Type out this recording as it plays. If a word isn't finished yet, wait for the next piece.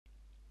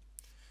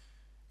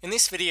In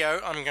this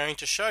video, I'm going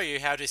to show you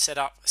how to set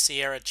up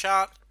Sierra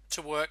Chart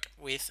to work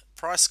with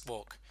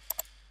PriceSquawk.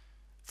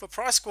 For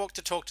PriceSquawk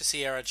to talk to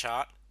Sierra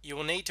Chart, you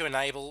will need to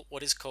enable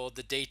what is called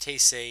the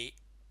Dtc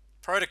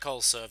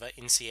Protocol server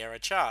in Sierra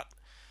Chart.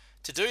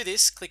 To do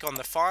this, click on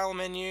the File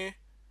menu,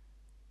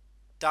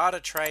 Data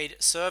Trade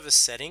Service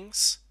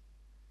Settings,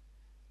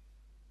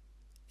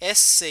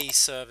 SC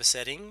Server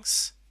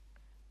Settings,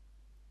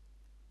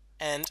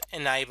 and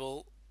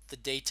enable the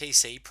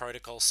Dtc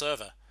Protocol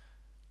server.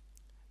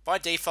 By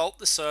default,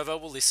 the server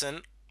will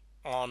listen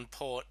on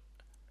port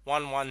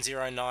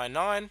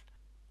 11099.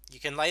 You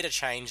can later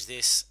change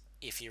this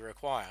if you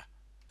require.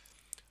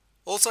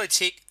 Also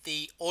tick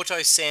the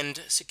Auto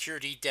Send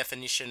Security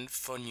Definition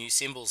for New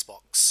Symbols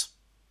box.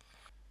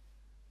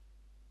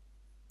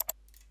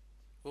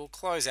 We'll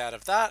close out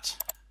of that.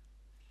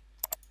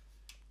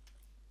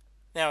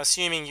 Now,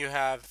 assuming you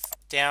have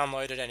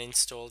downloaded and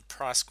installed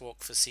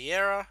PriceSquawk for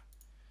Sierra,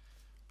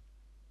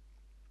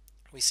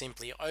 we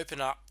simply open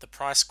up the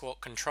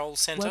PriceSquawk Control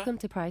Center. Welcome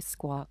to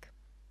PriceSquawk.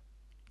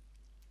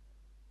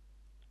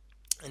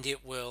 And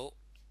it will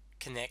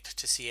connect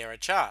to Sierra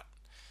Chart.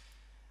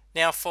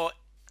 Now, for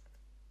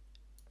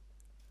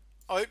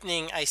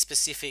opening a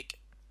specific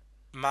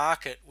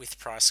market with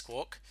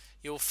PriceSquawk,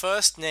 you'll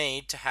first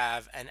need to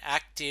have an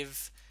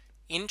active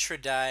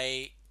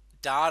intraday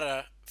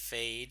data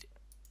feed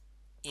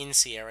in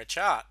Sierra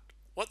Chart.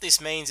 What this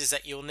means is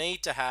that you'll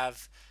need to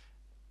have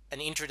an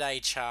intraday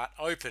chart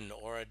open,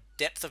 or a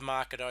depth of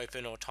market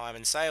open, or time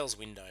and sales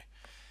window,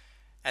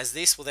 as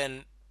this will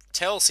then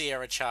tell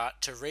Sierra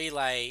Chart to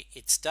relay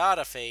its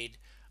data feed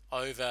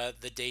over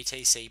the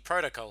DTC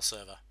protocol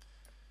server.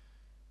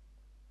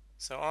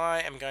 So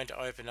I am going to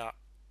open up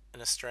an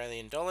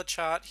Australian dollar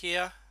chart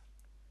here.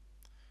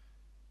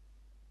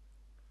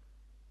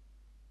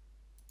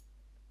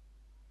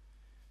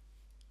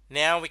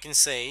 Now we can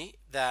see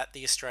that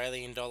the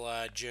Australian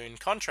dollar June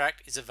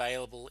contract is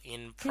available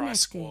in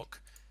PriceSquawk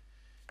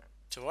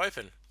to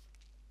open.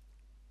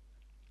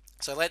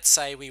 So let's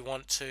say we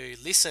want to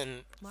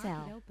listen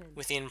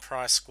within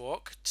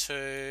PriceSquawk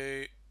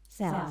to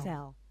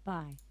Sell.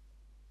 Buy.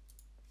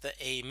 the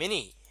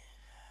E-mini.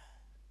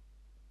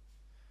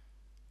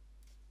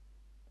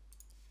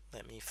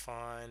 Let me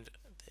find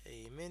the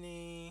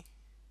E-mini.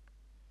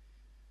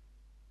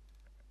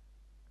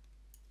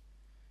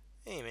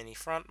 E-mini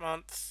front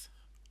month.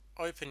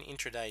 Open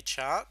intraday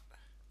chart.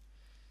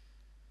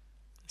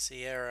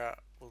 Sierra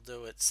will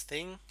do its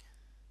thing.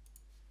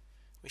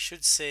 We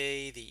should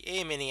see the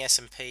E-mini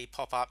S&P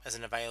pop up as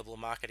an available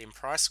market in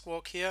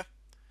PriceSquawk here.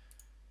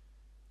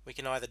 We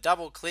can either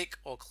double click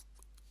or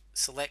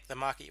select the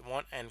market you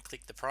want and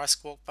click the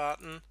PriceSquawk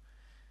button,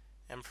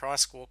 and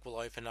PriceSquawk will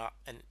open up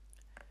an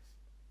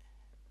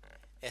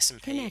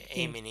S&P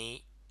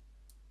E-mini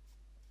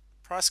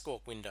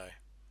PriceSquawk window.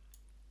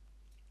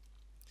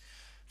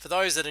 For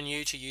those that are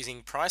new to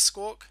using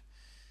PriceSquawk,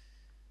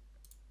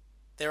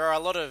 there are a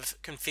lot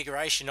of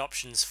configuration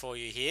options for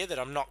you here that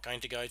I'm not going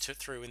to go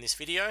through in this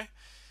video.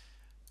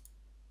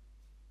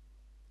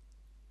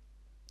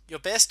 Your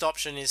best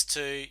option is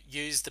to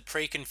use the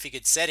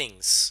pre-configured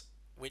settings,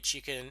 which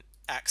you can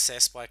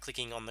access by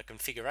clicking on the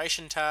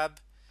Configuration tab,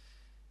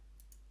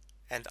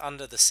 and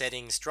under the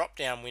Settings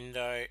drop-down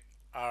window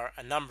are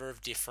a number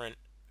of different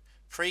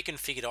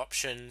pre-configured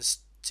options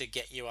to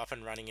get you up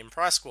and running in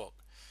PriceSquawk.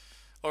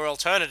 Or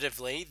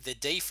alternatively, the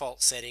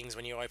default settings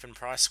when you open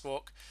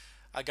PriceSquawk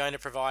are going to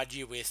provide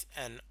you with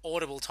an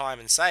audible time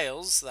and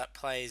sales that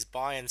plays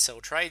buy and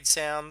sell trade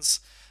sounds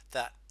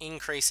that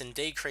increase and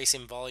decrease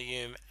in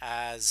volume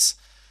as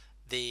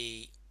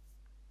the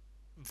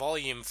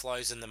volume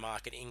flows in the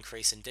market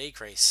increase and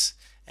decrease.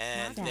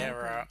 And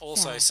there are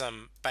also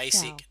some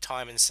basic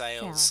time and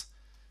sales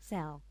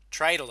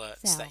trade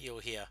alerts that you'll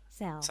hear,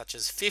 such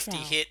as 50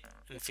 hit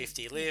and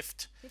 50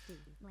 lift. 50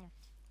 left,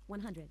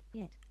 100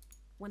 hit,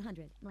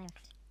 100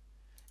 left.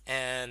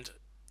 And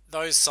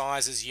those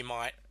sizes you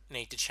might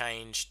need to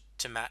change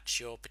to match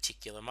your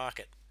particular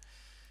market.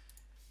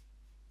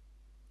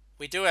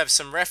 We do have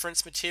some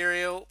reference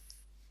material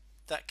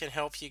that can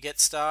help you get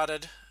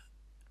started.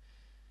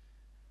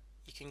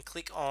 You can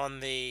click on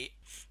the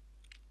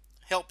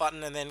help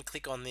button and then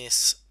click on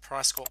this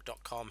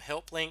PriceSquawk.com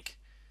help link,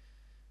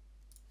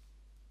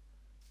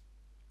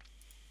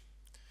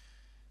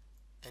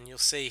 and you'll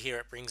see here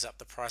it brings up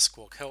the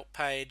PriceSquawk help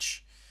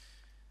page.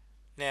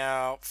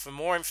 Now, for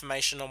more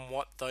information on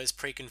what those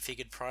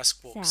pre-configured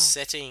PriceSquawk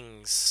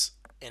settings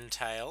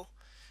entail,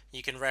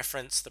 you can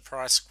reference the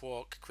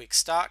PriceSquawk Quick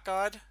Start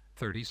Guide,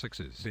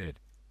 36's bid,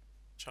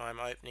 which I'm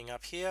opening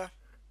up here.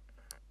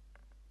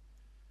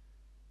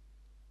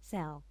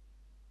 Sell.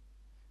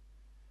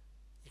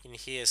 You can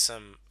hear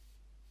some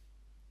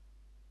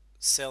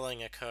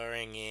selling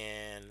occurring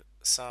in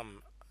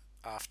some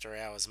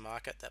after-hours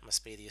market. That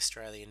must be the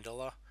Australian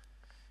dollar.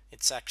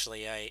 It's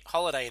actually a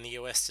holiday in the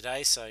US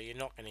today, so you're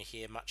not going to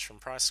hear much from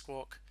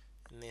PriceSquawk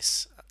in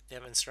this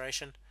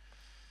demonstration.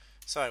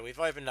 So we've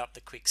opened up the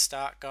Quick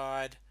Start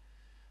Guide.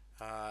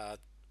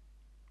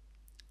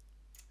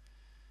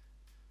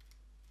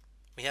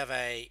 We have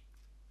a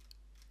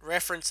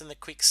reference in the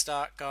quick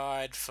start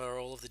guide for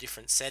all of the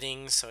different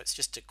settings, so it's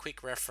just a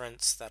quick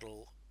reference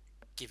that'll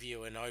give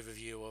you an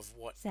overview of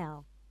what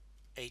Sell.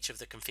 each of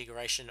the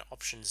configuration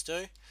options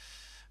do.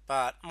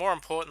 But more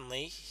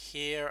importantly,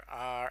 here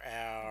are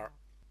our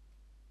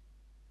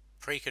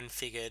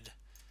pre-configured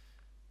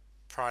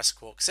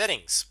PriceSquawk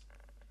settings.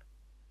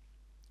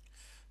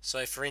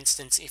 So for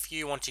instance, if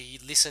you want to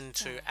listen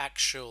to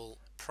actual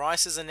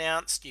prices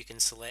announced, you can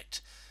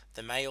select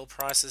the mail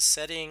prices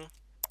setting,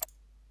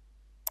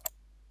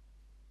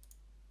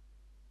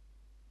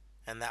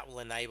 and that will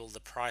enable the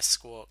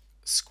PriceSquawk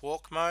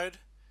squawk mode.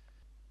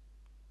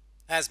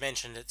 As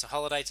mentioned, it's a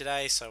holiday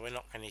today, so we're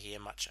not going to hear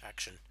much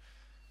action.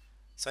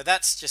 So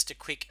that's just a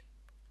quick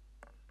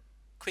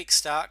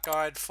start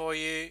guide for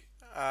you.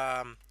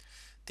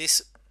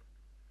 This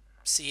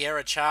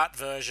Sierra chart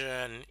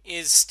version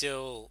is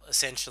still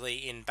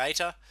essentially in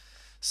beta,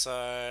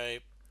 so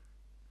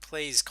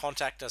please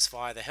contact us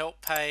via the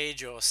help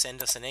page or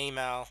send us an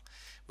email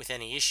with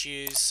any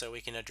issues so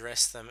we can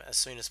address them as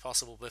soon as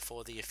possible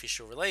before the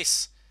official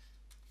release.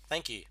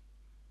 Thank you.